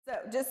So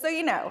just so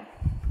you know,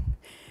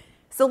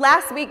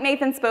 last week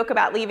Nathan spoke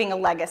about leaving a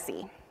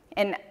legacy,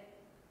 and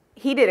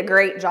he did a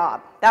great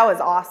job. That was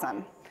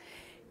awesome.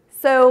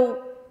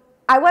 So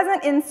I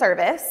wasn't in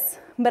service,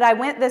 but I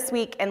went this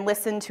week and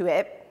listened to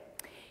it,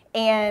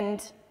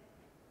 and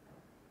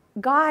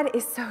God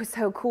is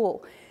so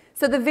cool.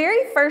 So the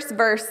very first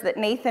verse that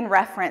Nathan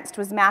referenced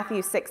was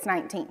Matthew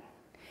 6:19.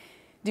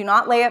 Do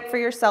not lay up for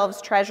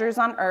yourselves treasures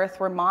on earth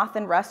where moth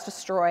and rust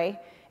destroy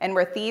and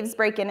where thieves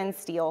break in and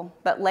steal,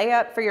 but lay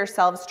up for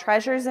yourselves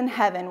treasures in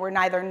heaven where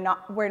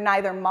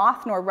neither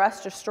moth nor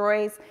rust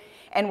destroys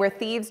and where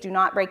thieves do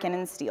not break in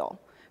and steal.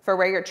 For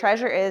where your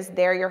treasure is,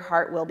 there your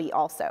heart will be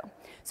also.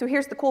 So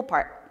here's the cool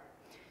part.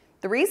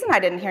 The reason I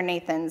didn't hear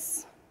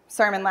Nathan's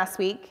sermon last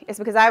week is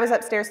because I was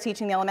upstairs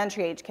teaching the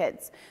elementary age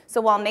kids. So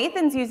while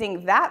Nathan's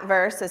using that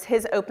verse as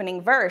his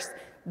opening verse,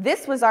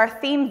 this was our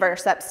theme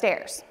verse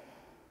upstairs.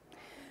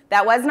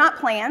 That was not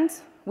planned.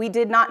 We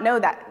did not know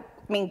that.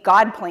 I mean,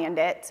 God planned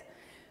it.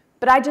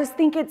 But I just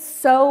think it's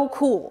so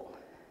cool.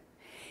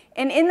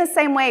 And in the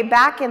same way,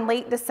 back in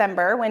late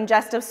December, when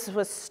Justice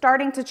was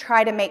starting to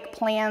try to make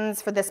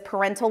plans for this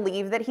parental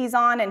leave that he's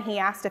on, and he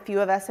asked a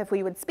few of us if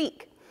we would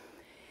speak.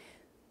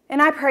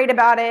 And I prayed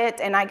about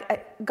it, and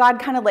God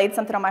kind of laid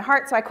something on my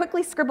heart, so I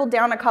quickly scribbled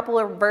down a couple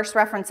of verse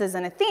references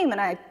and a theme, and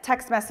I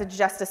text messaged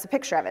Justice a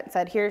picture of it and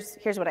said, here's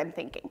what I'm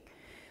thinking.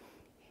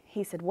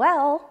 He said,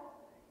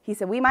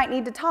 we might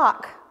need to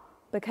talk,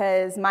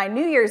 because my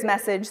New Year's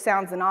message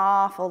sounds an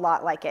awful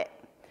lot like it.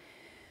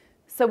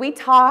 So we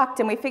talked,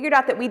 and we figured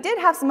out that we did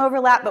have some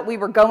overlap, but we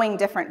were going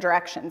different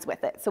directions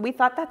with it. So we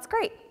thought, that's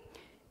great.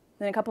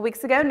 Then a couple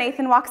weeks ago,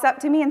 Nathan walks up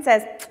to me and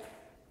says,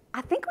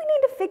 I think we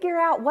need to figure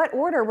out what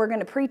order we're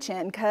going to preach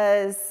in,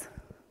 because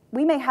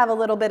we may have a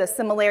little bit of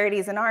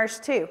similarities in ours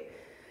too.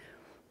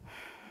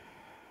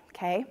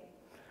 Okay.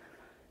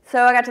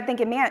 So I got to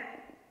thinking, man,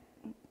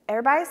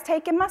 everybody's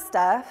taking my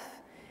stuff,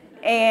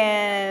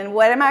 and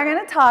what am I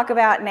going to talk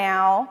about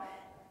now?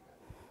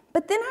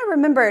 But then I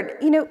remembered,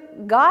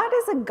 God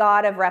is a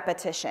God of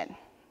repetition.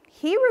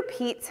 He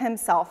repeats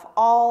himself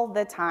all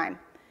the time.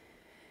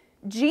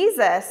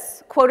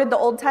 Jesus quoted the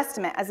Old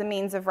Testament as a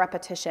means of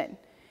repetition.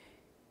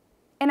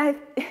 And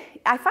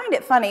I find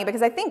it funny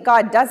because I think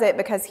God does it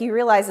because he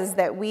realizes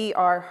that we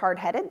are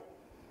hard-headed.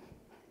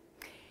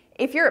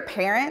 If you're a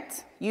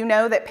parent, you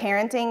know that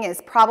parenting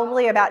is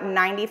probably about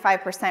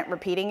 95%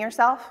 repeating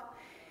yourself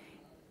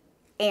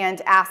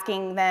and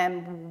asking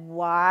them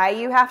why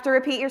you have to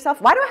repeat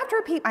yourself. Why do I have to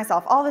repeat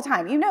myself all the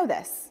time? You know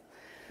this.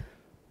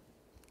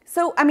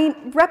 So,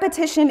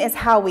 repetition is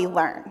how we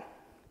learn.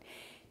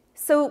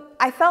 So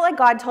I felt like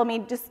God told me,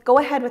 just go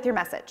ahead with your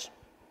message.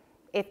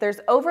 If there's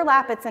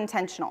overlap, it's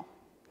intentional.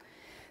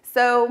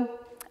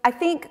 So I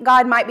think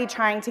God might be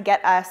trying to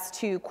get us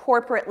to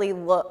corporately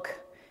look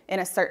in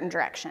a certain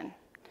direction.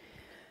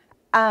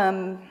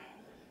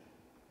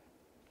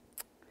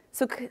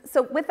 So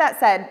with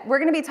that said, we're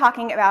going to be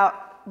talking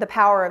about the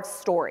power of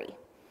story.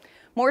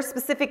 More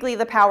specifically,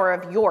 the power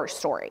of your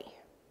story.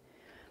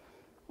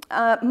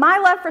 My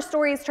love for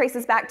stories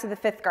traces back to the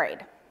 5th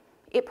grade.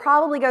 It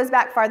probably goes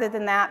back farther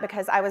than that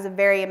because I was a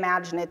very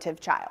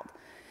imaginative child.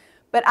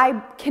 But I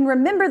can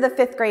remember the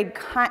 5th grade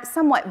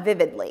somewhat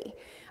vividly.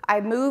 I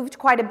moved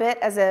quite a bit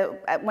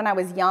when I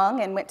was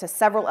young and went to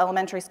several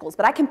elementary schools,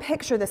 but I can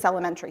picture this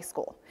elementary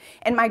school.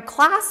 And my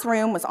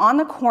classroom was on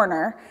the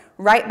corner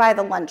right by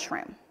the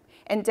lunchroom.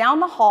 And down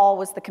the hall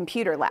was the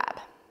computer lab.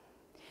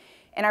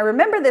 And I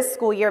remember this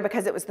school year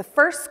because it was the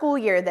first school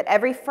year that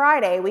every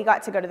Friday we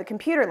got to go to the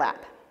computer lab.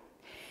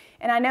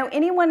 And I know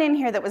anyone in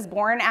here that was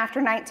born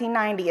after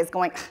 1990 is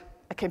going,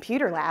 a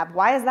computer lab?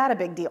 Why is that a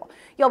big deal?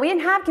 Yo, we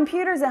didn't have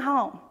computers at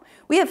home.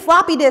 We had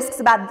floppy disks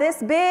about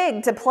this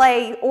big to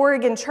play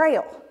Oregon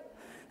Trail.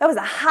 That was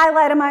a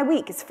highlight of my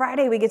week, is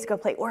Friday we get to go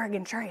play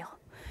Oregon Trail,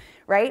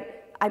 right?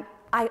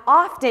 I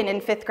often in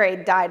 5th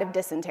grade died of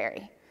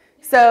dysentery.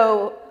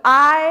 So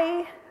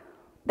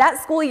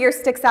that school year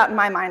sticks out in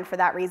my mind for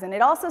that reason.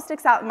 It also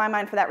sticks out in my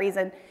mind for that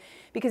reason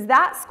because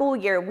that school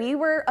year we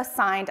were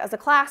assigned as a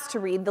class to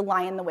read The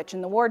Lion, the Witch,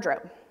 and the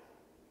Wardrobe.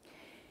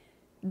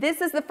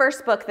 This is the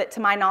first book that, to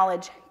my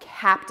knowledge,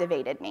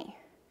 captivated me.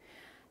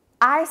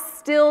 I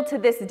still, to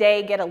this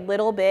day, get a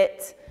little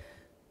bit,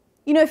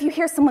 if you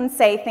hear someone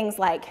say things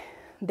like,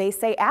 they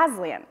say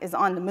Aslan is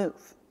on the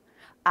move,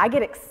 I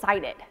get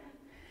excited.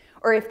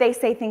 Or if they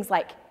say things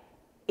like,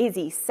 is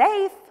he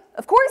safe?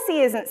 Of course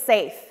he isn't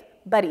safe,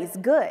 but he's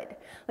good.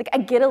 I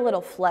get a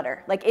little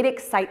flutter. It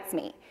excites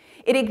me.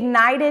 It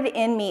ignited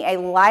in me a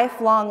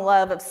lifelong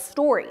love of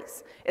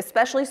stories,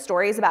 especially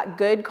stories about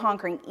good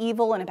conquering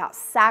evil and about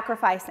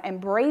sacrifice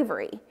and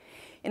bravery.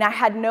 And I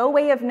had no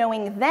way of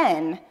knowing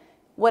then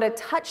what a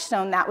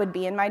touchstone that would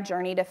be in my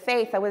journey to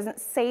faith. I wasn't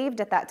saved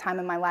at that time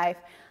in my life.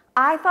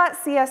 I thought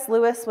C.S.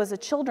 Lewis was a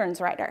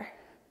children's writer.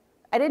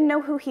 I didn't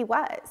know who he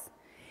was.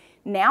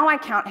 Now I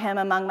count him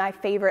among my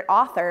favorite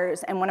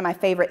authors and one of my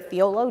favorite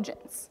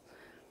theologians.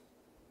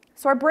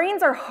 So our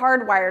brains are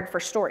hardwired for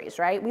stories,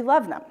 right? We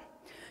love them.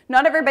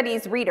 Not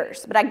everybody's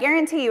readers, but I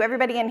guarantee you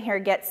everybody in here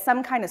gets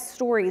some kind of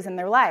stories in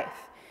their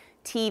life.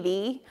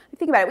 TV.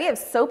 Think about it. We have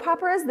soap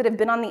operas that have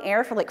been on the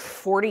air for like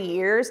 40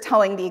 years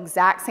telling the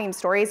exact same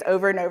stories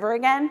over and over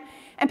again,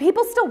 and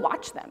people still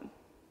watch them.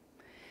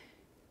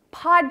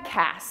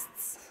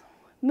 Podcasts,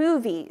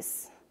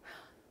 movies,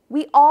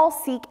 we all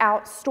seek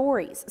out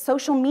stories.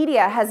 Social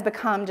media has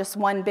become just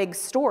one big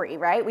story,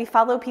 right? We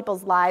follow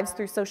people's lives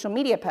through social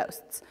media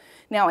posts.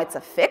 Now, it's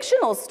a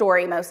fictional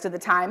story most of the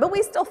time, but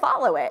we still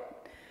follow it.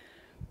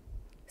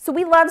 So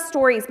we love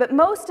stories, but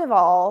most of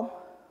all,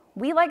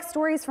 we like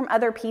stories from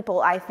other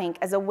people, I think,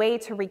 as a way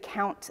to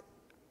recount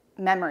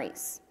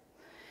memories.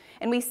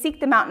 And we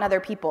seek them out in other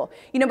people.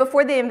 You know,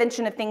 before the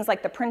invention of things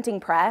like the printing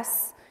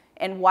press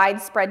and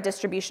widespread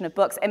distribution of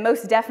books, and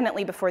most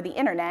definitely before the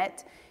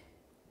internet,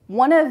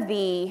 one of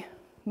the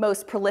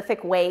most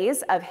prolific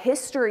ways of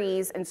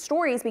histories and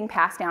stories being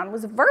passed down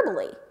was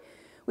verbally.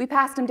 We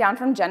passed them down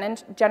from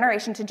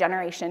generation to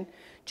generation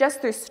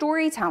just through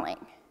storytelling.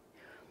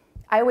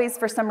 I always,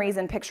 for some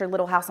reason, picture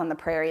Little House on the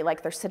Prairie,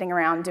 like they're sitting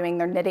around doing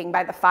their knitting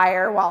by the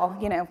fire while,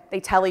 they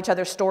tell each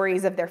other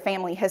stories of their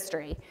family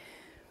history.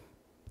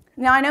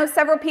 Now, I know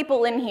several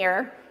people in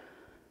here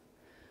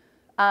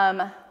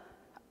have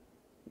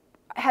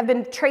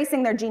been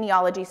tracing their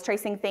genealogies,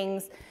 tracing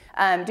things,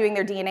 doing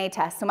their DNA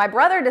tests. So my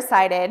brother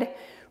decided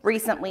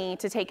recently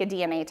to take a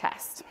DNA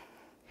test,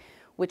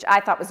 which I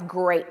thought was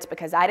great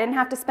because I didn't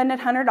have to spend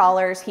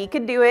 $100. He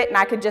could do it, and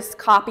I could just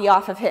copy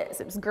off of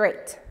his. It was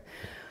great.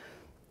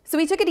 So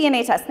we took a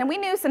DNA test, and we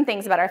knew some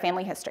things about our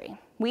family history.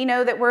 We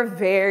know that we're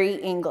very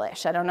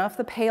English. I don't know if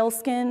the pale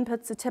skin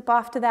puts a tip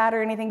off to that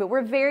or anything, but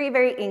we're very,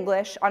 very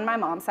English on my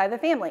mom's side of the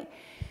family.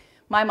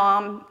 My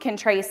mom can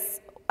trace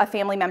a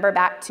family member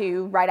back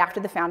to right after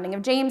the founding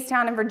of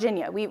Jamestown in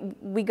Virginia.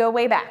 We go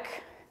way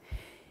back.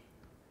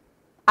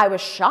 I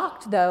was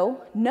shocked,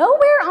 though.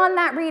 Nowhere on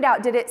that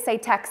readout did it say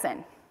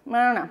Texan. I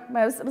don't know.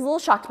 I was a little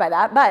shocked by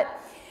that, but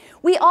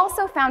we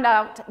also found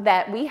out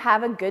that we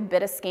have a good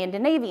bit of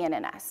Scandinavian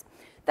in us.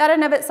 That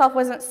in of itself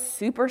wasn't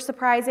super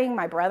surprising.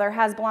 My brother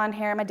has blonde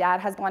hair, my dad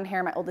has blonde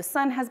hair, my oldest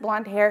son has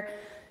blonde hair.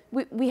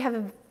 We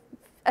have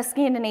a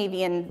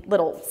Scandinavian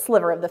little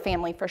sliver of the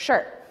family for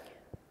sure.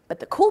 But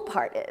the cool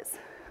part is,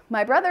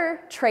 my brother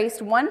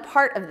traced one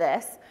part of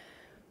this.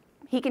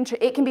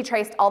 It can be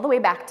traced all the way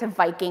back to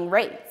Viking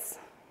raids.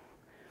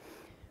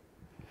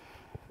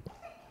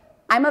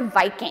 I'm a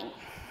Viking.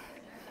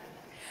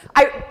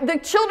 The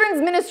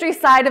children's ministry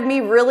side of me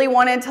really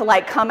wanted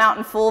to come out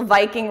in full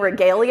Viking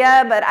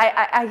regalia, but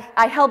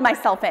I held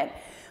myself in.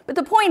 But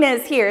the point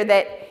is here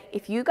that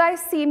if you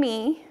guys see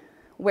me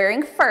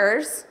wearing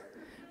furs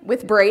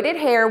with braided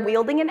hair,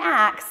 wielding an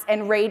axe,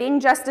 and raiding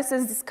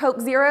Justice's Coke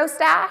Zero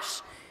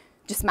stash,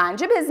 just mind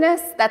your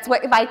business. That's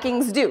what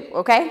Vikings do,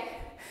 okay?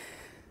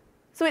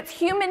 So it's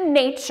human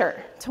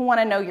nature to want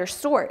to know your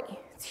story.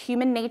 It's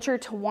human nature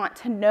to want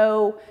to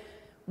know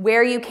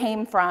where you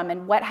came from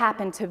and what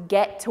happened to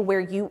get to where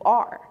you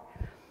are.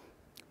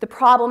 The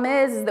problem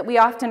is that we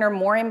often are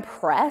more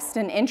impressed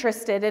and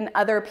interested in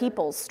other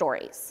people's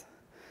stories.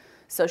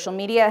 Social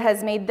media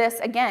has made this,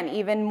 again,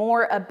 even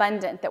more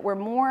abundant, that we're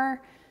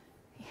more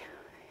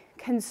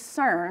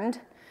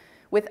concerned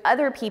with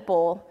other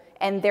people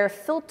and their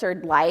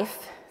filtered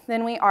life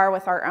than we are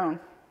with our own.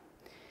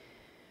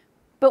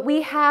 But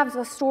we have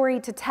a story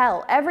to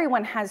tell.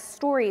 Everyone has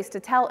stories to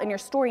tell, and your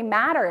story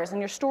matters, and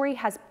your story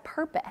has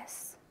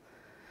purpose.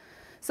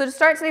 So to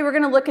start today, we're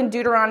going to look in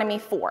Deuteronomy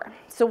 4.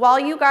 So while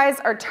you guys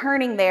are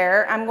turning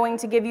there, I'm going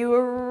to give you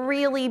a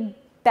really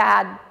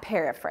bad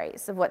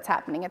paraphrase of what's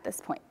happening at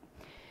this point.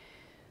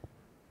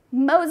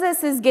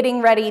 Moses is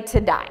getting ready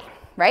to die,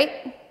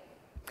 right?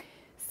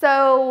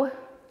 So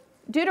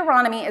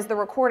Deuteronomy is the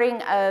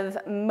recording of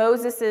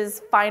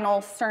Moses'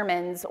 final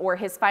sermons or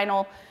his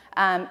final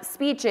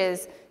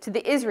speeches to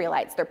the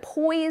Israelites. They're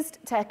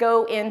poised to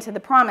go into the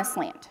Promised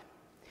Land.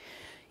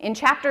 In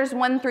chapters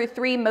 1 through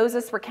 3,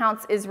 Moses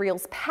recounts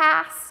Israel's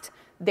past,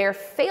 their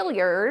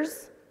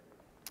failures,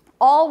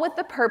 all with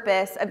the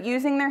purpose of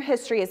using their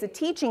history as a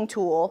teaching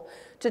tool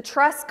to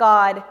trust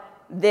God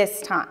this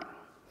time.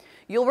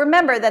 You'll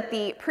remember that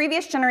the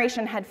previous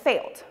generation had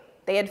failed.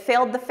 They had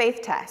failed the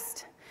faith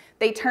test.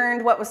 They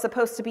turned what was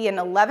supposed to be an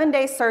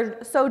 11-day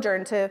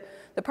sojourn to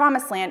the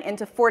Promised Land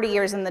into 40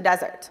 years in the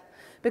desert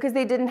because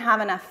they didn't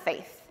have enough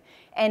faith.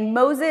 And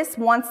Moses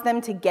wants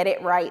them to get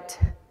it right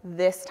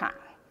this time.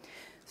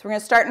 So we're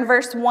going to start in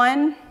verse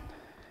 1,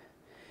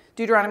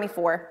 Deuteronomy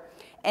 4.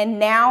 And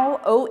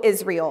now, O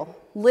Israel,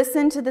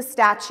 listen to the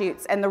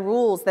statutes and the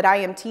rules that I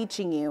am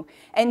teaching you,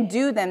 and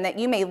do them that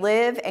you may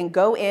live and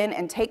go in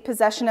and take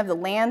possession of the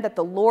land that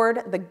the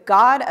Lord, the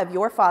God of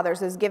your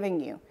fathers, is giving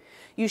you.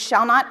 You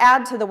shall not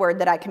add to the word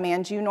that I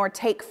command you, nor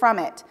take from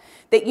it,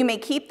 that you may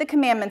keep the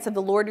commandments of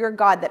the Lord your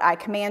God that I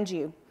command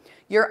you.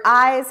 Your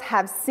eyes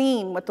have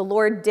seen what the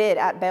Lord did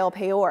at Baal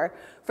Peor,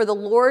 for the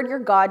Lord your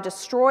God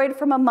destroyed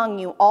from among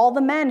you all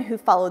the men who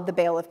followed the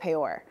Baal of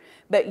Peor.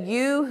 But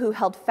you who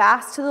held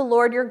fast to the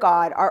Lord your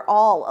God are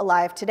all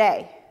alive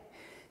today.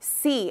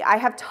 See, I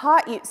have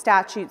taught you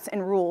statutes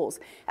and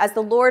rules, as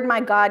the Lord my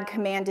God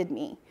commanded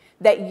me,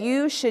 that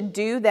you should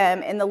do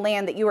them in the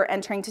land that you are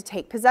entering to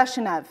take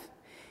possession of.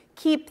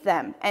 Keep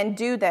them and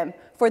do them,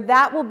 for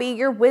that will be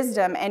your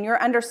wisdom and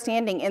your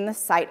understanding in the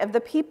sight of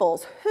the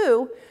peoples,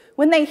 who,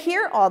 when they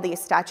hear all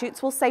these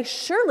statutes, will say,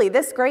 surely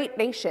this great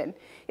nation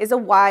is a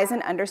wise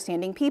and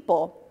understanding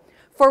people.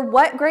 For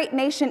what great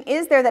nation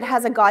is there that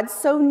has a God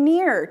so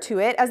near to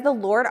it as the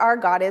Lord our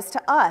God is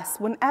to us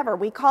whenever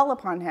we call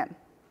upon him?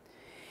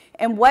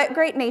 And what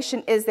great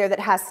nation is there that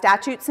has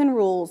statutes and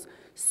rules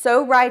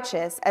so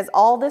righteous as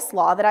all this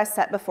law that I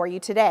set before you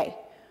today?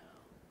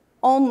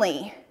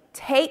 Only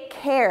take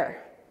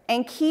care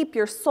and keep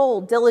your soul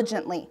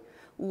diligently,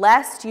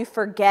 lest you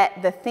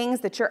forget the things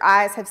that your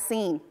eyes have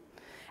seen,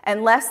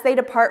 and lest they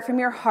depart from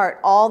your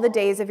heart all the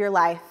days of your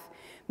life.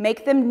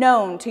 Make them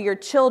known to your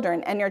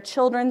children and your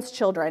children's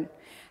children,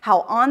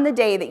 how on the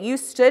day that you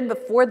stood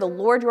before the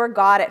Lord your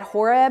God at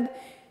Horeb,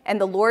 and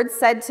the Lord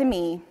said to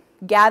me,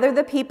 gather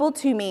the people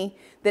to me,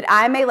 that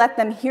I may let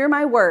them hear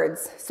my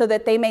words, so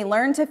that they may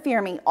learn to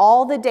fear me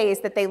all the days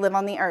that they live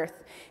on the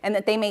earth, and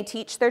that they may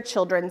teach their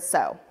children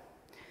so.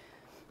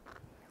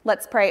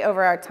 Let's pray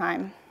over our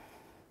time.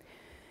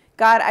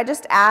 God, I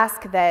just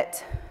ask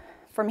that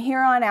from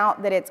here on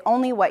out that it's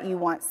only what you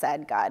want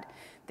said, God,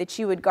 that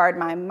you would guard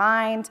my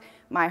mind,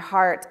 my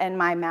heart, and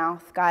my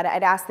mouth. God,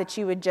 I'd ask that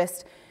you would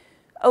just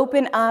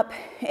open up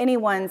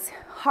anyone's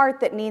heart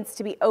that needs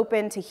to be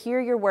open to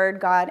hear your word,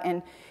 God,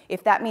 and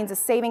if that means a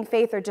saving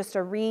faith or just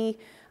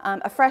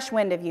a fresh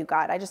wind of you,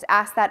 God, I just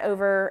ask that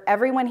over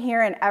everyone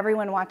here and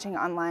everyone watching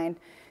online.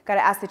 God,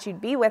 I ask that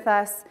you'd be with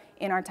us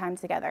in our time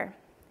together.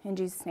 In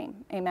Jesus'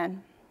 name,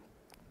 amen.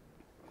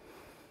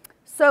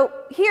 So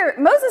here,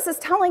 Moses is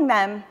telling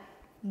them,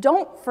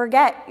 don't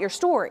forget your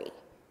story.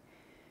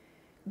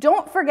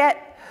 Don't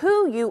forget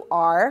who you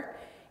are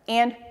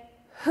and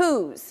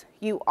whose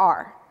you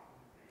are.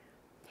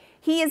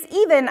 He is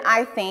even,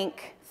 I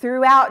think,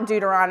 throughout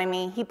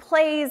Deuteronomy, he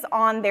plays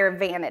on their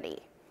vanity.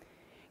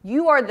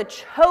 You are the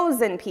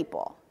chosen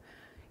people.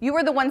 You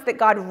are the ones that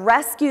God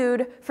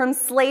rescued from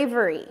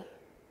slavery.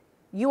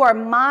 You are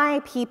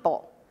my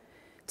people.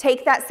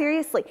 Take that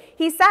seriously.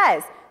 He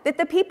says that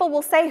the people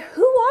will say,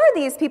 who are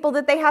these people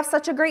that they have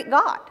such a great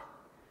God?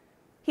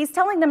 He's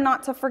telling them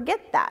not to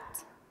forget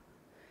that.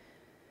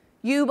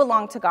 You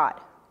belong to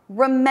God.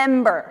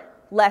 Remember,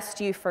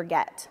 lest you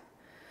forget.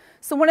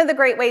 So one of the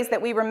great ways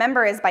that we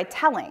remember is by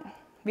telling.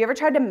 Have you ever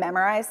tried to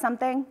memorize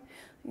something?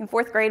 In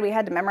 4th grade, we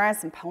had to memorize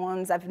some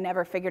poems. I've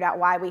never figured out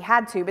why we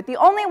had to, but the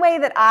only way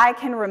that I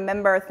can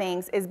remember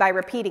things is by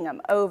repeating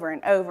them over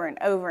and over and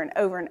over and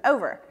over and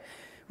over.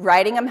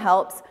 Writing them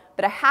helps,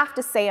 but I have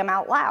to say them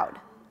out loud.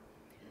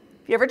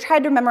 Have you ever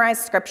tried to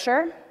memorize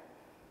scripture?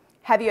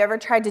 Have you ever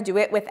tried to do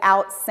it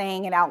without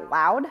saying it out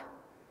loud?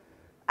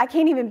 I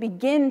can't even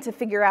begin to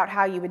figure out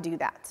how you would do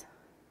that.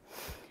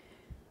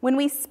 When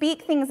we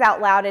speak things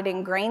out loud, it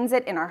ingrains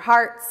it in our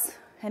hearts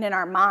and in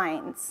our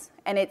minds,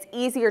 and it's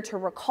easier to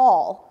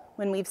recall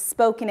when we've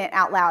spoken it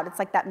out loud. It's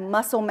like that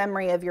muscle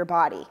memory of your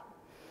body.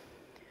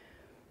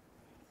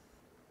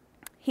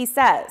 He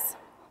says,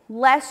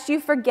 lest you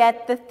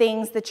forget the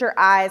things that your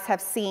eyes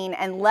have seen,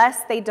 and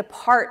lest they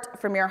depart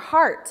from your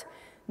heart,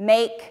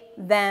 make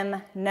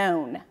them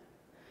known.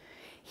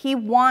 He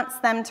wants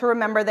them to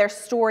remember their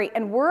story,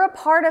 and we're a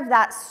part of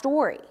that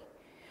story.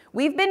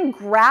 We've been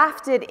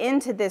grafted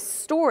into this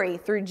story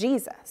through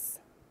Jesus.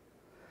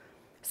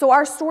 So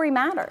our story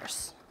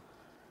matters.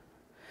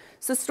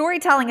 So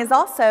storytelling is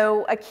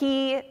also a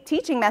key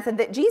teaching method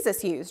that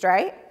Jesus used,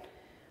 right?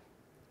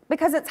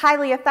 Because it's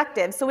highly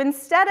effective. So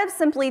instead of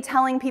simply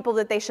telling people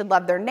that they should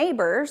love their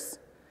neighbors,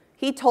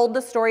 he told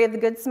the story of the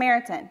Good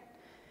Samaritan.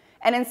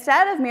 And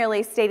instead of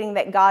merely stating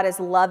that God is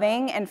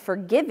loving and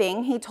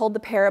forgiving, he told the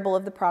parable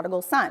of the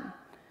prodigal son.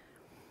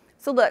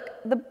 So look,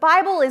 the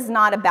Bible is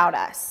not about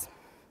us.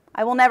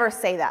 I will never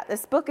say that.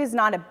 This book is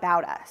not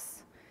about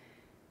us.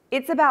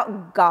 It's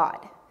about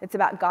God. It's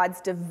about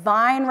God's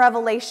divine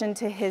revelation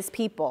to his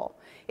people.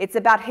 It's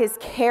about his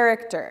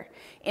character,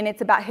 and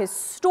it's about his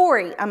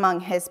story among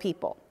his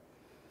people.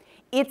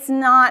 It's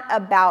not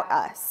about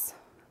us,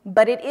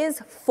 but it is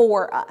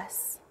for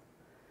us.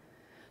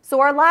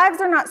 So our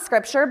lives are not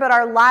scripture, but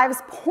our lives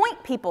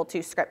point people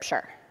to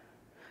scripture.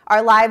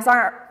 Our lives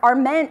are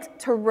meant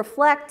to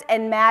reflect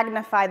and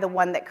magnify the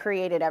one that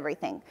created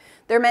everything.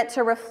 They're meant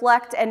to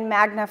reflect and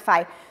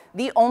magnify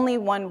the only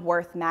one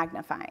worth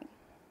magnifying.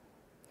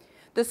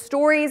 The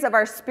stories of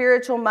our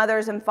spiritual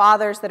mothers and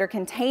fathers that are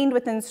contained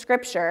within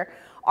Scripture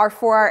are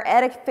for our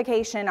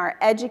edification, our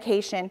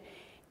education,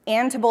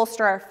 and to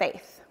bolster our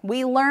faith.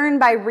 We learn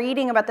by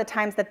reading about the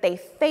times that they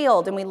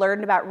failed, and we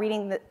learn by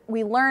reading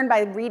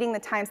the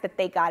times that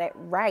they got it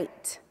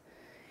right.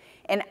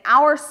 And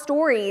our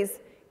stories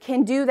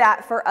can do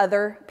that for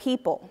other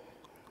people.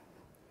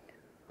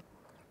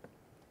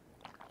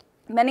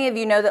 Many of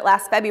you know that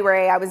last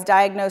February I was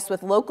diagnosed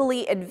with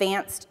locally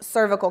advanced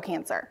cervical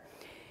cancer.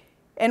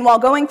 And while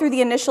going through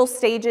the initial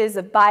stages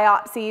of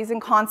biopsies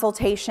and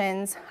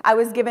consultations, I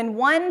was given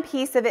one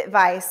piece of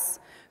advice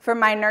from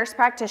my nurse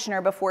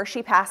practitioner before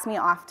she passed me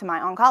off to my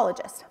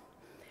oncologist.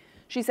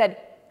 She said,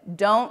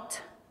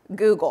 don't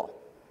Google.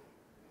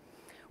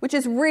 which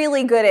is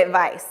really good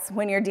advice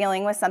when you're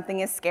dealing with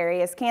something as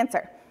scary as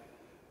cancer.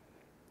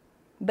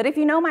 But if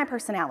you know my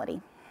personality,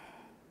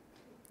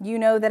 you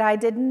know that I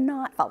did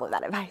not follow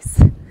that advice.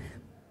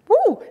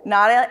 Woo,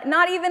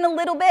 not even a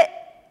little bit.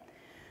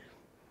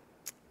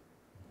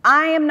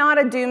 I am not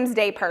a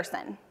doomsday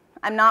person.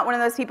 I'm not one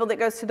of those people that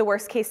goes to the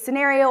worst case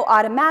scenario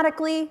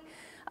automatically.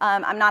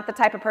 I'm not the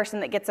type of person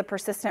that gets a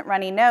persistent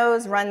runny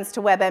nose, runs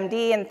to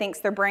WebMD, and thinks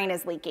their brain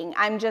is leaking.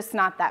 I'm just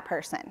not that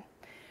person.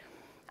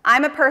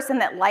 I'm a person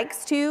that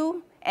likes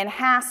to and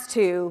has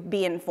to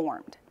be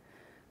informed.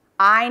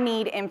 I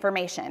need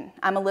information.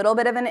 I'm a little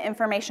bit of an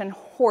information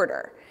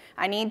hoarder.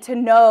 I need to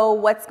know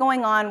what's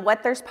going on,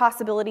 what there's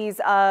possibilities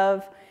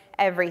of,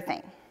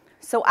 everything.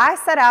 So I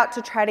set out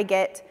to try to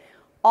get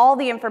all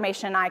the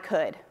information I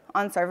could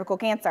on cervical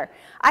cancer.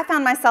 I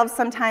found myself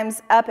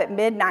sometimes up at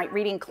midnight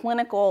reading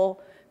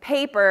clinical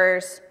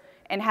papers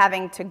and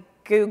having to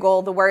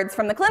Google the words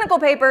from the clinical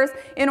papers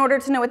in order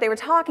to know what they were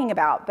talking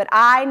about. But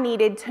I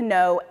needed to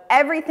know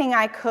everything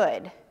I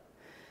could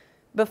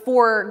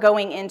before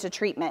going into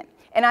treatment.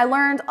 And I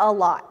learned a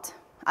lot.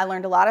 I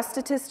learned a lot of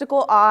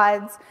statistical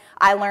odds.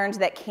 I learned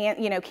that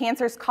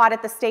cancers caught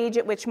at the stage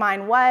at which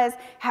mine was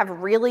have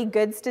really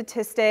good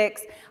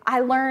statistics.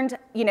 I learned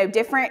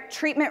different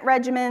treatment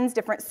regimens,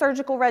 different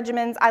surgical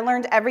regimens. I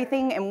learned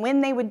everything and when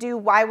they would do,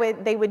 why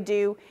they would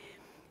do.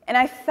 And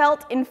I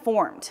felt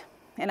informed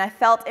and I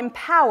felt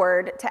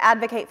empowered to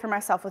advocate for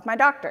myself with my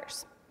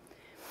doctors.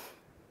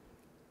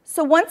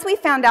 So once we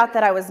found out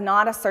that I was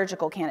not a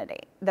surgical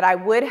candidate, that I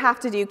would have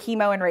to do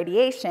chemo and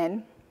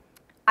radiation,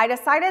 I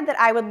decided that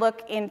I would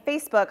look in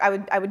Facebook,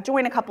 I would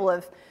join a couple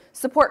of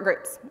support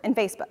groups in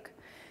Facebook,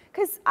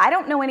 because I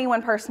don't know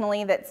anyone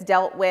personally that's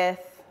dealt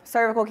with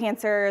cervical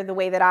cancer the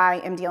way that I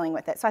am dealing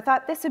with it. So I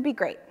thought this would be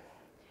great.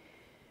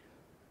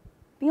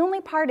 The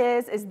only part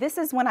is this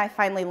is when I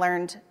finally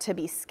learned to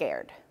be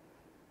scared.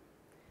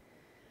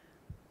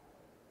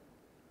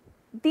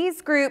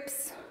 These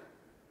groups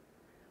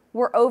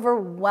were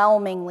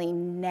overwhelmingly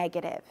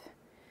negative.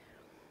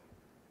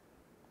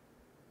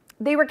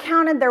 They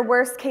recounted their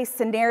worst case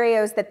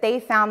scenarios that they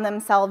found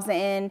themselves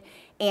in,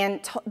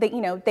 and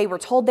they were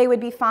told they would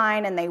be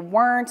fine and they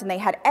weren't, and they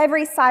had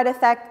every side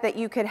effect that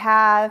you could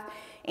have,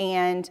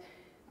 and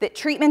that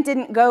treatment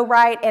didn't go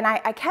right. And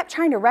I kept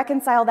trying to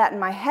reconcile that in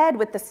my head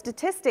with the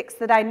statistics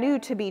that I knew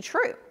to be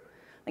true.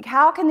 Like,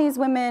 how can these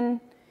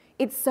women,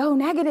 it's so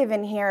negative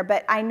in here,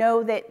 but I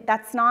know that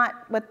that's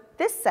not what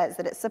this says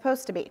that it's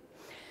supposed to be.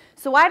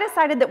 So I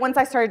decided that once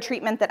I started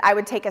treatment that I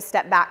would take a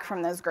step back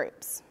from those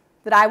groups,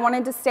 that I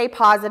wanted to stay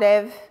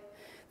positive,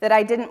 that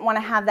I didn't want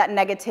to have that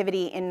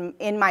negativity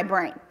in my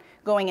brain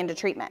going into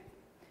treatment.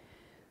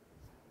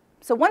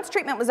 So once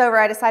treatment was over,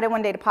 I decided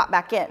one day to pop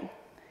back in.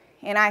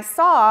 And I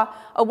saw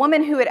a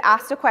woman who had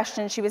asked a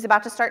question. She was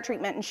about to start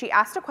treatment, and she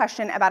asked a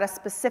question about a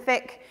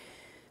specific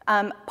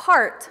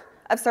part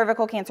of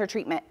cervical cancer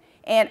treatment.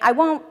 And I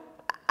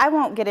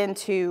won't get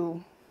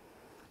into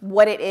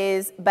what it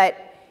is,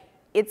 but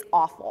it's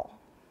awful.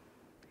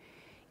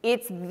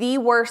 It's the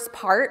worst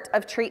part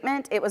of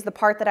treatment. It was the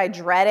part that I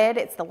dreaded.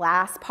 It's the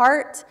last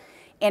part,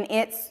 and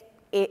it's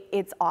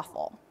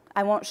awful.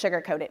 I won't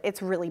sugarcoat it.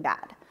 It's really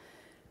bad.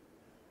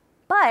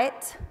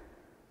 But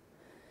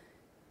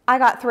I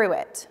got through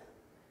it.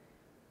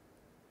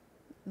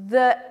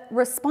 The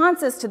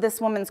responses to this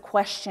woman's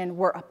question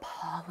were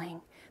appalling.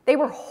 They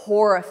were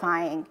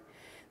horrifying.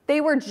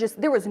 There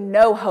was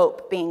no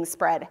hope being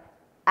spread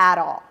at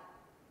all.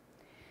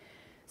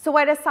 So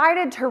I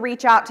decided to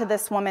reach out to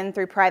this woman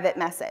through private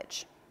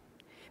message,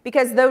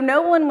 because though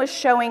no one was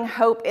showing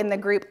hope in the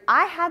group,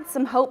 I had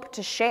some hope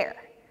to share.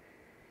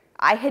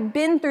 I had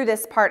been through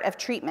this part of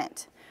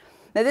treatment.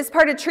 Now, this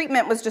part of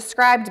treatment was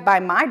described by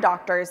my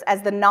doctors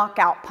as the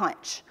knockout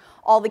punch.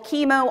 All the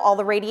chemo, all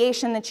the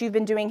radiation that you've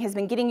been doing has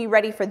been getting you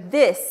ready for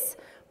this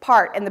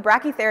part, and the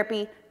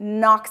brachytherapy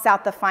knocks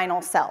out the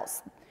final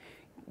cells.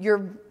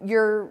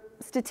 Your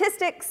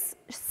statistics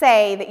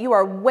say that you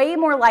are way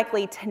more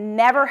likely to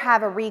never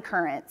have a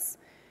recurrence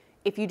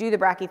if you do the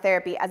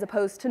brachytherapy as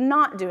opposed to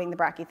not doing the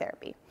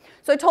brachytherapy.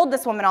 So I told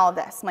this woman all of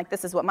this. I'm like,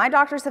 this is what my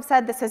doctors have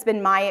said. This has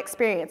been my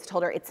experience. I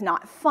told her it's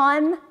not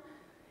fun,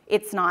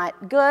 it's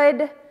not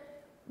good,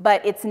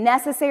 but it's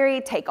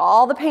necessary. Take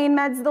all the pain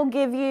meds they'll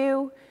give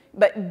you,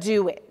 but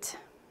do it.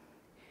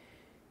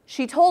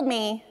 She told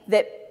me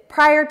that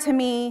prior to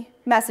me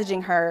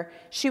messaging her,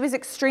 she was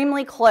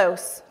extremely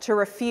close to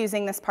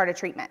refusing this part of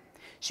treatment.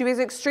 She was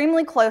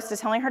extremely close to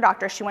telling her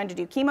doctor she wanted to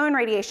do chemo and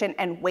radiation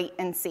and wait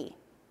and see.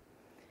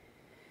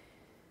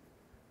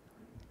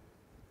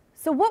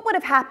 So what would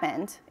have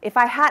happened if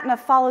I hadn't have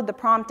followed the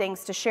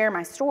promptings to share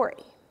my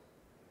story?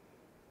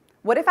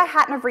 What if I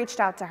hadn't have reached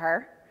out to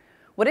her?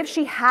 What if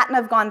she hadn't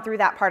have gone through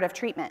that part of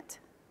treatment?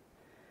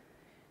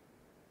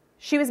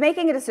 She was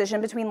making a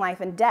decision between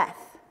life and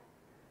death.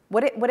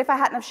 What if I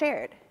hadn't have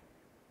shared?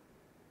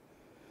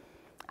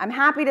 I'm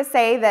happy to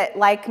say that,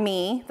 like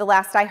me, the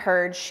last I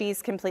heard,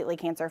 she's completely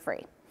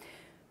cancer-free.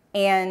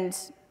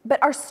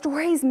 But our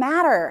stories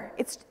matter.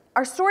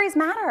 Our stories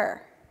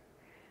matter.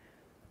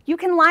 You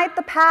can light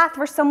the path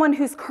for someone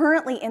who's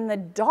currently in the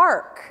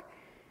dark.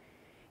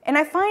 And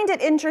I find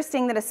it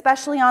interesting that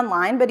especially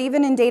online, but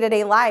even in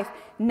day-to-day life,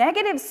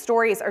 negative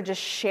stories are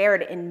just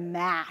shared in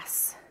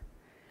mass.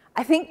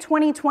 I think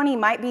 2020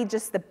 might be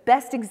just the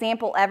best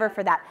example ever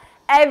for that.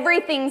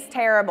 Everything's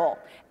terrible.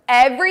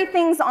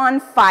 Everything's on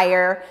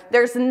fire.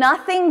 There's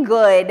nothing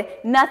good.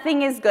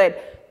 Nothing is good.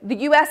 The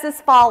U.S.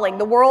 is falling.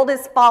 The world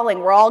is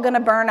falling. We're all going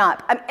to burn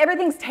up.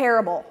 Everything's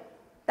terrible.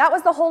 That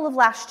was the whole of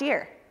last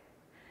year.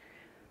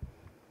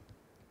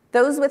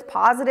 Those with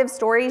positive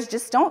stories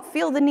just don't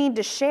feel the need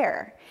to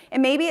share.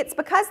 And maybe it's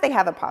because they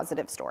have a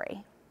positive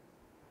story.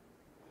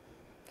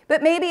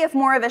 But maybe if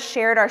more of us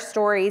shared our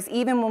stories,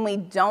 even when we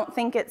don't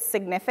think it's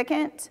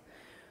significant,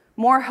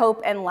 more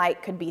hope and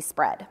light could be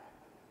spread.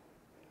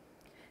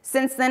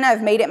 Since then,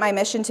 I've made it my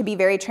mission to be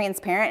very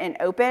transparent and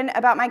open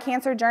about my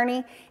cancer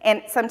journey,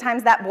 and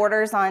sometimes that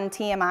borders on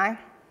TMI,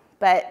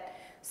 but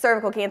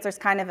cervical cancer is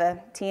kind of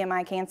a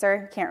TMI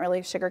cancer. Can't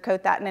really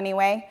sugarcoat that in any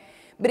way.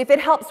 But if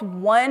it helps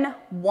one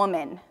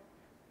woman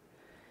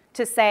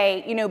to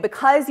say, you know,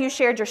 because you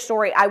shared your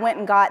story, I went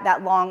and got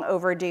that long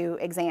overdue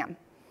exam,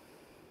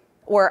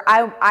 or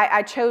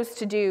I chose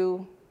to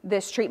do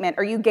this treatment,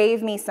 or you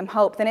gave me some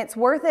hope, then it's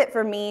worth it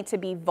for me to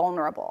be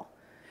vulnerable.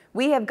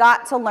 We have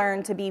got to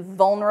learn to be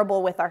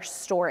vulnerable with our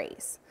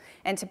stories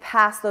and to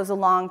pass those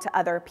along to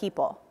other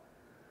people.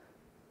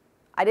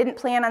 I didn't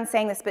plan on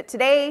saying this, but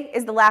today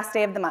is the last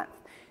day of the month.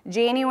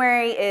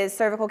 January is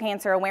Cervical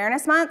Cancer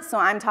Awareness Month, so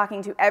I'm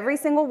talking to every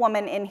single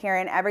woman in here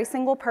and every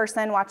single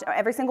person,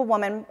 every single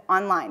woman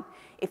online.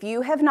 If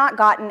you have not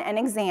gotten an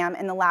exam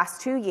in the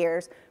last 2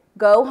 years,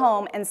 go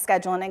home and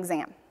schedule an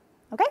exam.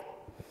 Okay?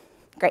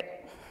 Great.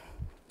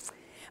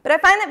 But I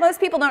find that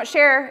most people don't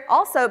share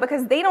also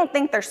because they don't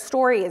think their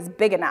story is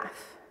big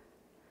enough.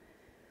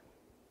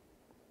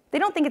 They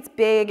don't think it's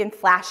big and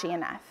flashy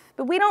enough.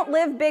 But we don't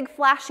live big,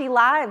 flashy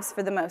lives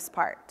for the most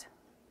part.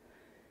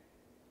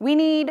 We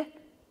need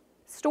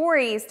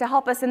stories to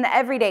help us in the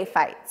everyday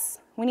fights.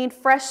 We need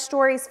fresh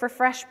stories for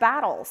fresh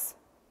battles.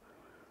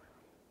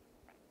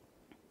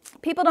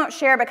 People don't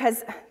share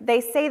because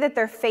they say that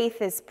their faith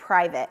is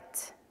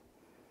private.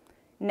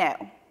 No,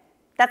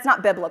 that's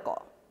not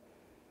biblical.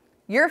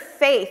 Your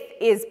faith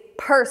is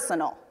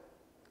personal.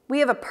 We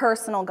have a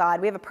personal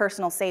God. We have a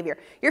personal Savior.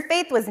 Your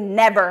faith was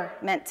never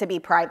meant to be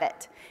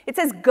private. It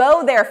says,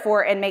 go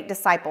therefore and make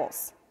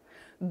disciples.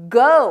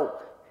 Go.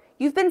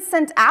 You've been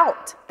sent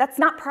out. That's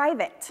not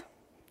private.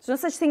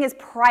 There's no such thing as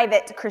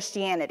private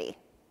Christianity.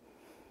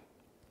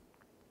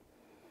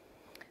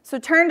 So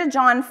turn to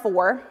John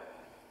 4.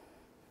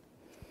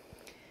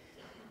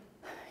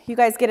 You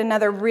guys get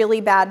another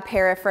really bad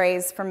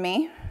paraphrase from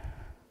me.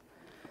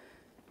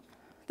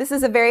 This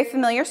is a very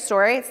familiar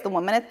story. It's the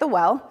woman at the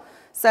well.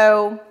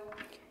 So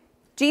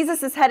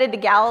Jesus is headed to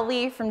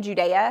Galilee from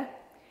Judea.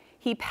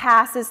 He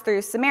passes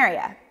through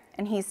Samaria,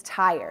 and he's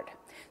tired.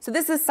 So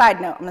this is a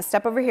side note. I'm going to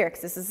step over here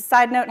because this is a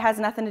side note. It has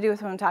nothing to do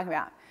with what I'm talking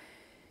about.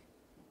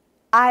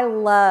 I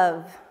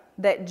love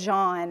that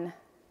John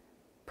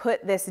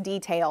put this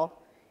detail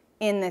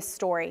in this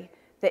story,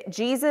 that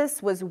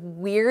Jesus was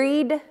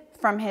wearied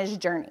from his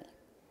journey.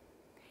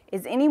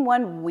 Is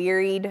anyone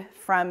wearied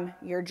from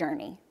your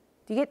journey?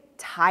 Do you get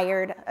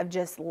tired of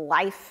just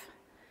life?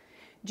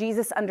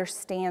 Jesus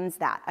understands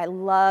that. I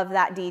love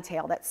that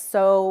detail. That's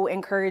so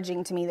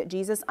encouraging to me that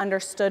Jesus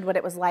understood what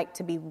it was like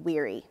to be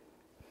weary.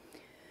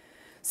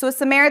 So a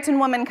Samaritan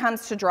woman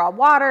comes to draw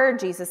water.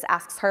 Jesus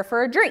asks her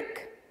for a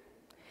drink.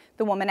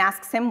 The woman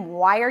asks him,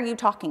 "Why are you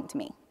talking to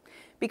me?"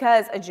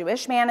 Because a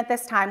Jewish man at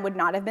this time would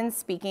not have been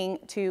speaking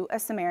to a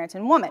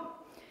Samaritan woman.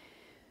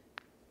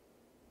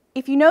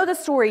 If you know the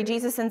story,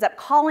 Jesus ends up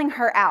calling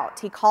her out.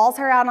 He calls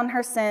her out on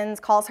her sins,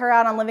 calls her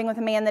out on living with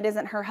a man that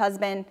isn't her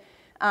husband,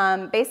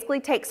 basically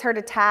takes her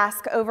to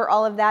task over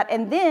all of that,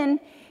 and then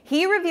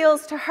he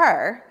reveals to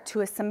her,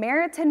 to a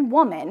Samaritan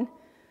woman,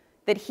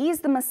 that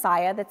he's the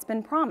Messiah that's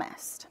been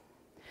promised.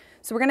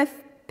 So we're going to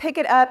pick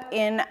it up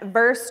in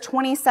verse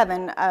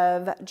 27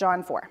 of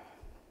John 4.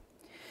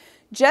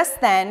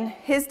 Just then,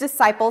 his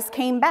disciples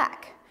came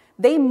back.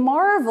 They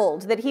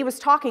marveled that he was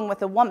talking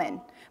with a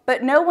woman,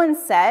 but no one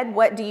said,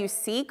 "What do you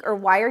seek?" or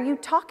 "Why are you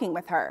talking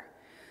with her?"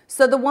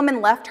 So the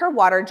woman left her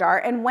water jar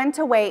and went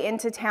away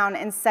into town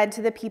and said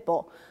to the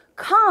people,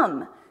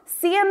 "Come,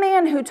 see a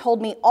man who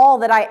told me all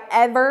that I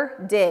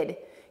ever did.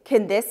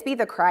 Can this be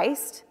the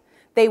Christ?"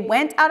 They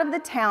went out of the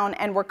town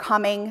and were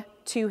coming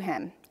to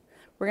him.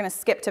 We're going to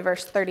skip to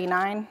verse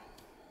 39.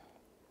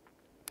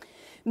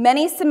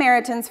 Many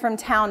Samaritans from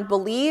town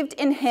believed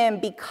in him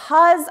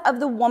because of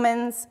the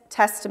woman's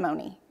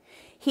testimony.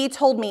 He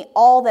told me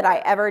all that I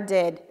ever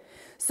did.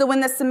 So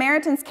when the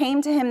Samaritans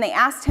came to him, they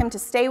asked him to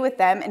stay with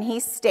them, and he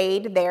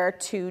stayed there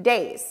 2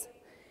 days.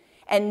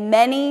 And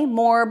many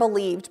more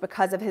believed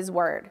because of his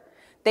word.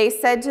 They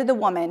said to the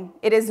woman,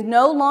 "It is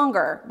no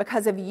longer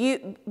because of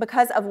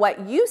what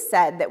you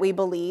said that we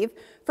believe,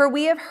 for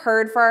we have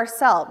heard for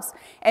ourselves,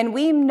 and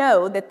we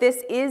know that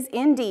this is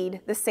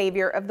indeed the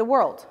Savior of the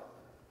world."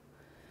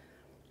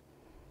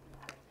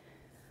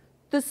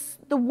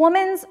 The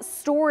woman's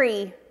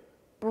story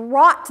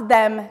brought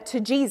them to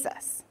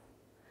Jesus.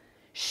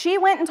 She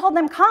went and told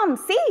them, come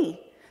see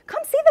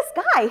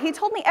this guy. He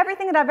told me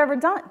everything that I've ever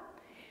done.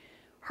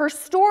 Her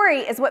story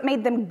is what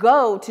made them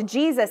go to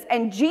Jesus,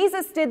 and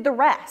Jesus did the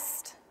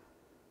rest.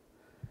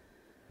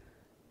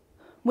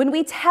 When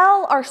we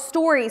tell our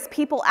stories,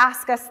 people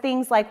ask us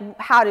things like,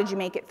 how did you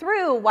make it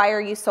through? Why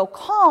are you so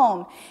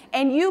calm?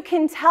 And you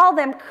can tell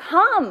them,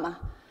 come,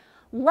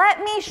 let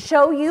me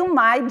show you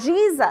my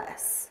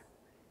Jesus.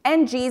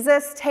 And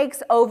Jesus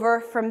takes over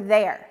from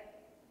there.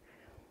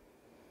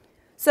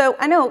 So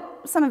I know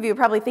some of you are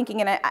probably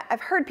thinking, and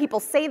I've heard people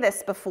say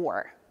this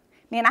before,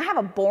 man, I have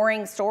a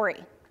boring story.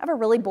 I have a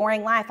really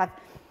boring life.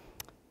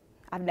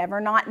 I've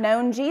never not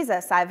known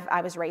Jesus.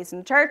 I was raised in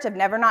the church. I've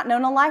never not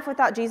known a life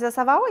without Jesus.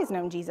 I've always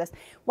known Jesus.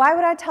 Why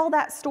would I tell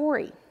that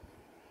story?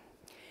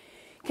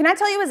 Can I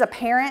tell you as a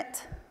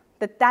parent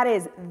that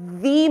is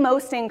the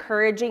most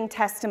encouraging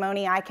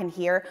testimony I can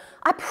hear?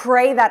 I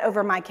pray that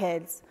over my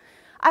kids.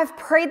 I've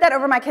prayed that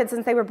over my kids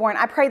since they were born.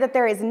 I pray that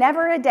there is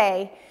never a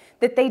day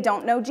that they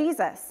don't know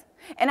Jesus.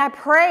 And I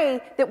pray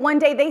that one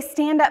day they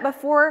stand up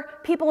before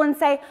people and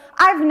say,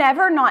 I've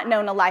never not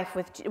known a life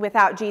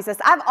without Jesus.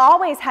 I've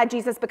always had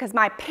Jesus because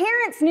my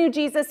parents knew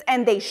Jesus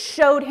and they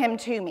showed him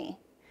to me.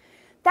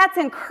 That's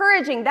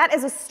encouraging. That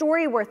is a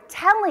story worth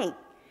telling.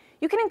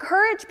 You can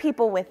encourage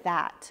people with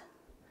that.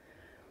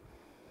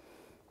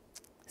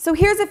 So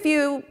here's a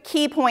few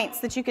key points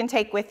that you can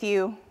take with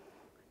you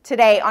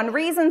today on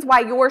reasons why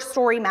your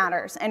story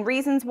matters and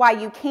reasons why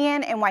you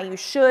can and why you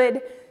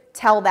should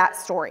tell that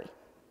story.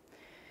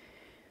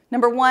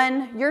 Number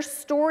one, your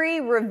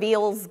story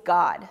reveals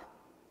God.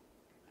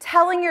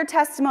 Telling your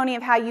testimony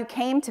of how you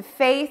came to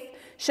faith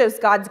shows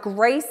God's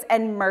grace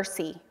and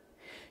mercy.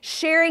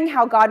 Sharing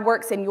how God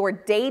works in your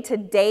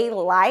day-to-day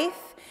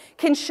life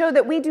can show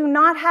that we do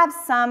not have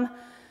some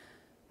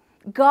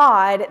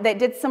God that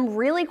did some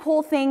really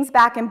cool things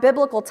back in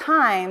biblical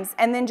times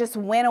and then just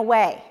went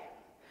away.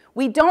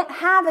 We don't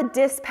have a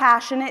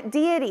dispassionate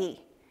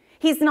deity.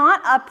 He's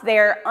not up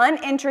there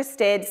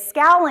uninterested,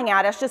 scowling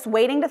at us, just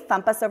waiting to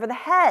thump us over the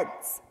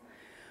heads.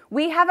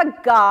 We have a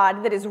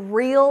God that is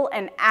real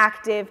and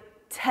active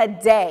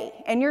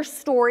today, and your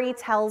story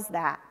tells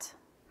that.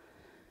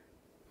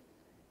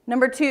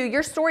 Number two,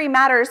 your story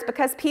matters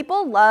because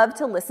people love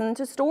to listen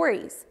to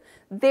stories.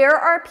 There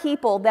are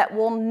people that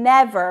will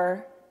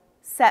never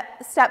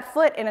step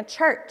foot in a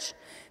church.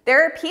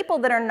 There are people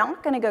that are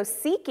not going to go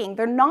seeking.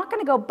 They're not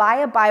going to go buy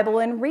a Bible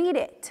and read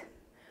it.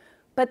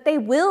 But they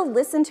will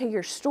listen to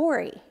your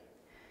story.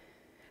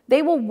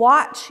 They will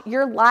watch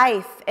your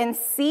life and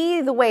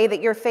see the way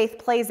that your faith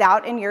plays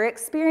out in your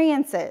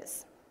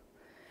experiences.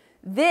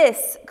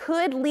 This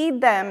could lead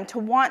them to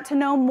want to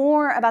know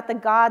more about the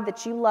God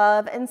that you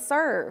love and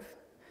serve.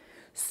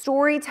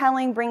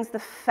 Storytelling brings the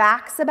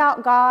facts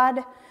about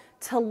God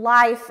to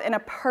life in a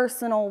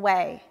personal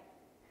way.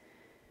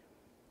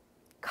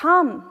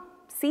 Come,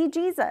 see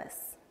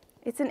Jesus.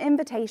 It's an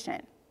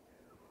invitation.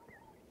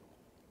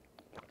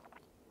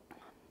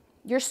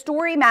 Your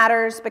story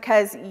matters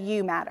because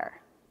you matter.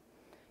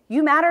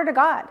 You matter to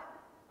God.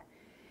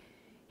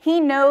 He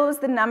knows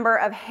the number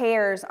of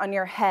hairs on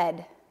your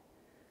head.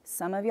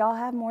 Some of y'all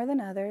have more than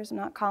others. I'm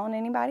not calling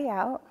anybody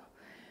out.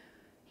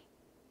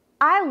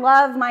 I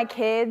love my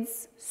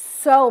kids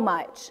so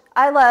much.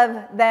 I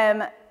love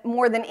them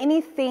more than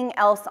anything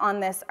else on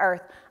this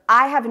earth.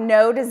 I have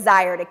no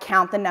desire to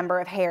count the number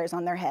of hairs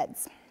on their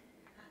heads.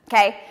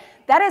 Okay?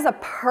 That is a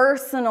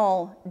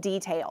personal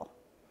detail.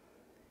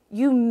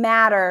 You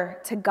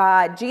matter to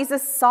God.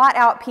 Jesus sought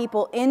out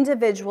people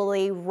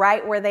individually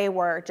right where they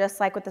were, just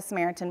like with the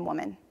Samaritan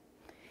woman.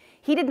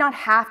 He did not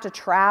have to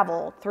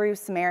travel through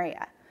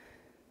Samaria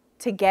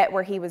to get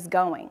where he was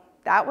going.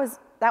 That was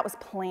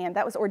planned.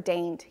 That was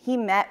ordained. He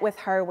met with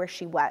her where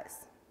she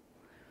was.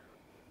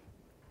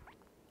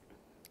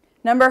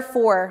 Number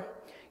four,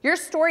 your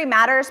story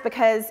matters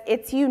because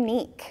it's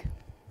unique.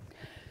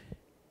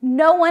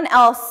 No one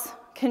else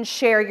can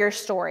share your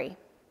story.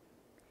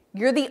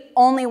 You're the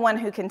only one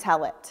who can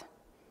tell it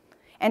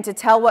and to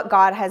tell what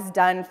God has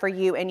done for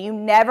you, and you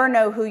never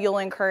know who you'll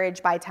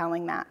encourage by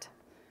telling that.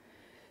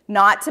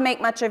 Not to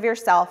make much of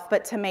yourself,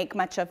 but to make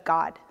much of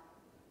God.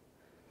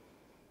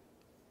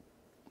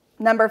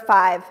 Number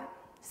five,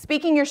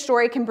 speaking your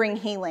story can bring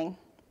healing.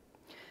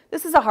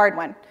 This is a hard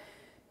one.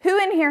 Who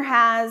in here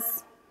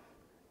has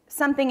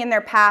something in their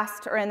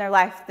past or in their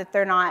life that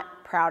they're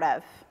not proud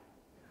of?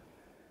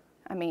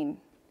 I mean,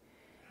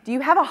 do you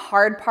have a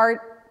hard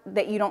part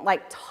that you don't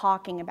like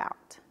talking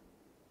about?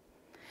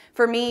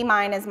 For me,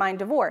 mine is my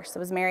divorce. I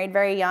was married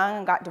very young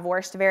and got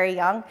divorced very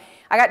young.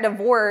 I got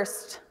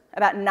divorced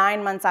about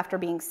 9 months after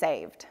being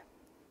saved.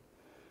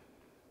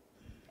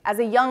 As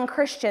a young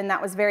Christian,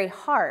 that was very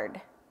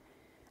hard.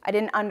 I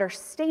didn't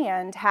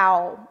understand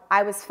how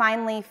I was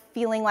finally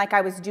feeling like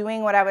I was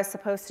doing what I was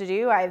supposed to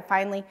do. I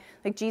finally,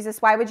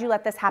 Jesus, why would you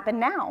let this happen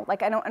now? I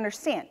don't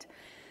understand.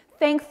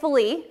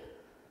 Thankfully,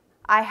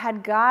 I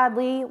had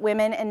godly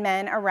women and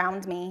men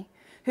around me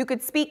who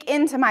could speak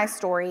into my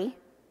story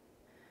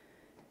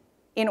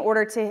in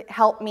order to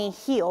help me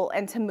heal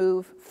and to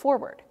move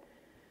forward.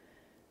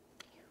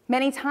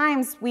 Many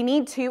times we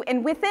need to,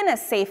 and within a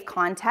safe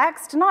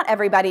context, not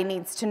everybody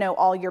needs to know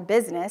all your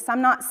business.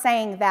 I'm not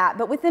saying that,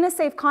 but within a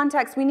safe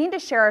context, we need to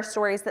share our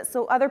stories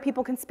so other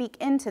people can speak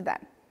into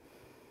them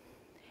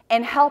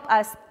and help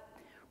us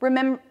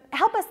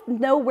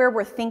know where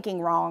we're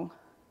thinking wrong.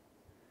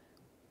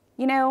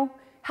 You know,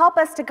 help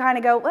us to kind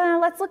of go,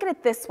 well, let's look at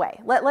it this way.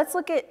 Let's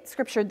look at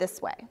Scripture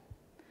this way.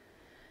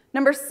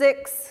 Number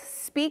 6,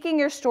 speaking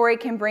your story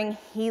can bring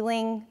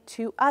healing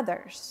to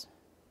others.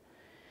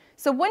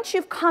 So once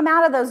you've come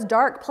out of those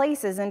dark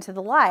places into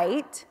the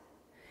light,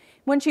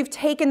 once you've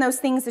taken those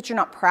things that you're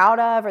not proud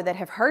of or that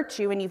have hurt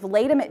you and you've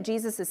laid them at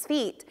Jesus'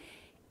 feet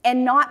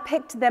and not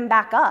picked them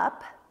back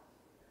up,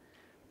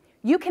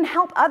 you can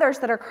help others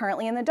that are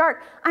currently in the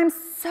dark. I'm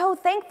so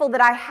thankful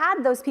that I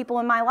had those people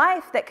in my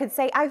life that could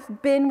say,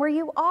 I've been where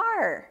you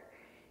are.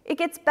 It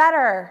gets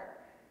better.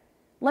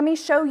 Let me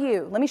show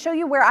you. Let me show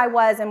you where I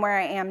was and where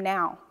I am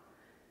now.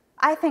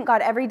 I thank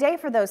God every day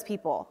for those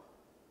people.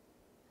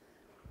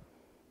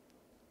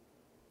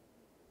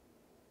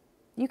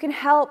 You can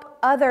help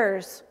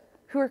others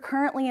who are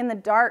currently in the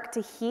dark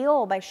to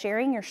heal by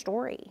sharing your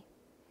story.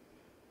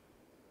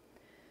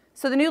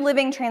 So the New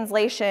Living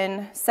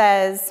Translation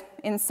says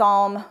in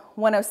Psalm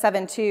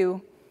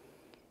 107:2,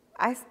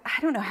 I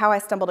don't know how I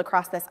stumbled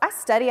across this. I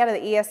study out of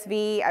the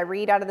ESV, I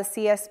read out of the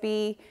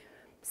CSB.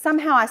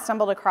 Somehow I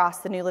stumbled across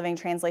the New Living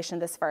Translation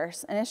this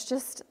verse, and it's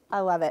just,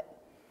 I love it.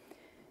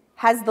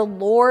 Has the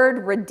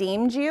Lord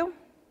redeemed you?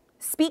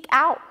 Speak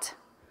out.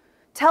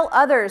 Tell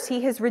others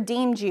he has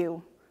redeemed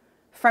you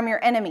from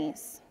your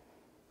enemies.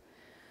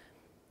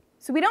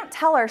 So we don't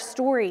tell our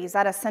stories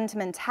out of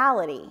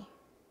sentimentality,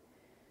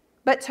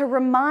 but to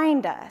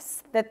remind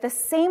us that the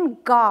same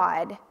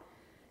God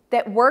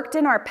that worked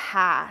in our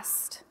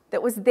past,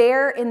 that was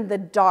there in the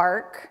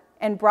dark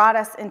and brought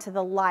us into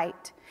the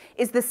light,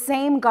 is the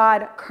same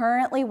God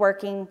currently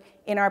working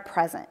in our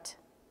present.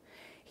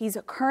 He's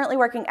currently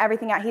working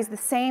everything out. He's the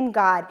same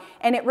God,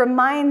 and it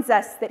reminds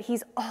us that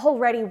he's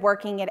already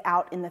working it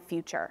out in the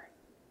future.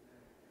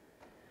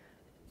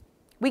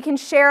 We can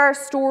share our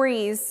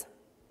stories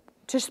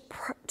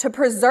to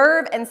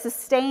preserve and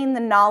sustain the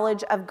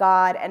knowledge of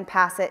God and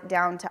pass it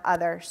down to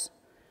others.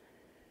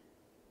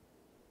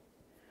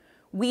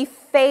 We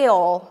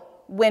fail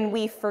when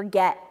we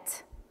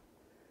forget,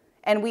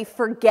 and we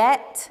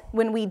forget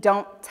when we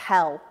don't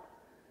tell.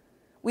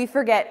 We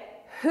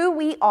forget who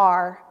we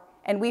are,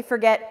 and we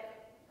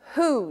forget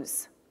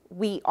whose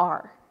we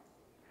are.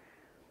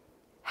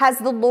 Has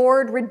the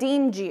Lord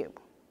redeemed you?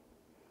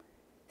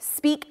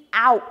 Speak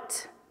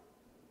out.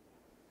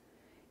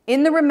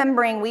 In the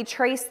remembering, we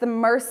trace the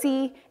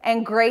mercy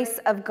and grace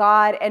of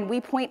God, and we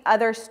point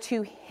others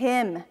to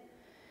him.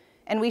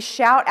 And we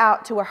shout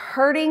out to a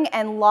hurting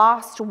and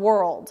lost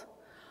world,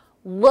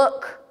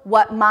 look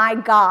what my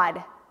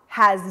God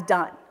has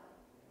done.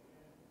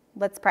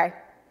 Let's pray.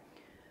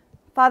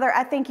 Father,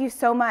 I thank you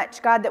so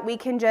much, God, that we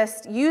can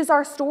just use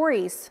our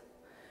stories.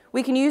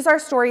 We can use our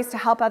stories to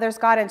help others,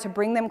 God, and to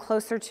bring them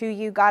closer to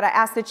you. God, I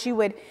ask that you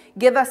would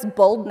give us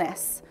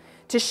boldness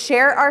to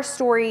share our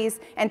stories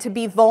and to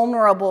be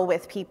vulnerable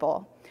with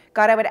people.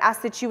 God, I would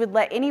ask that you would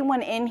let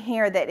anyone in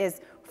here that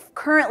is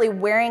currently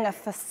wearing a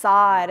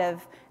facade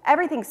of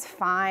everything's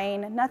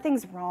fine,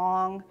 nothing's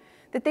wrong,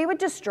 that they would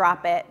just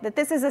drop it, that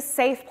this is a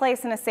safe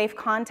place and a safe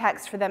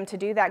context for them to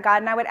do that,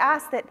 God. And I would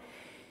ask that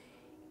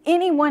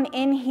anyone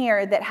in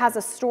here that has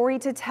a story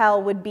to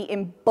tell would be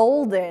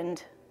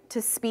emboldened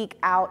to speak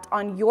out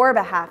on your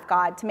behalf,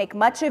 God, to make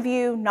much of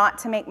you, not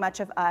to make much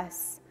of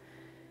us.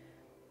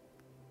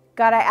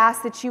 God, I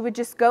ask that you would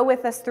just go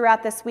with us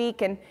throughout this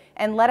week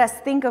and let us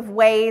think of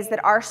ways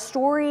that our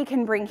story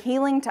can bring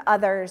healing to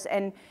others,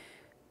 and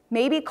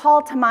maybe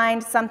call to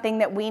mind something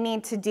that we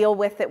need to deal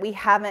with that we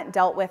haven't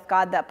dealt with,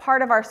 God, that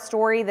part of our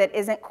story that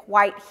isn't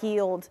quite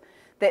healed,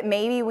 that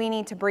maybe we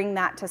need to bring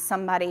that to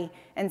somebody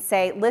and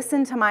say,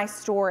 listen to my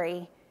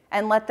story,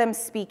 and let them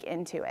speak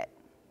into it.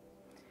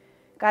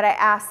 God, I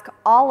ask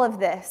all of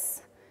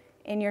this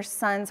in your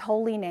Son's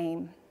holy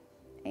name.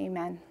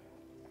 Amen.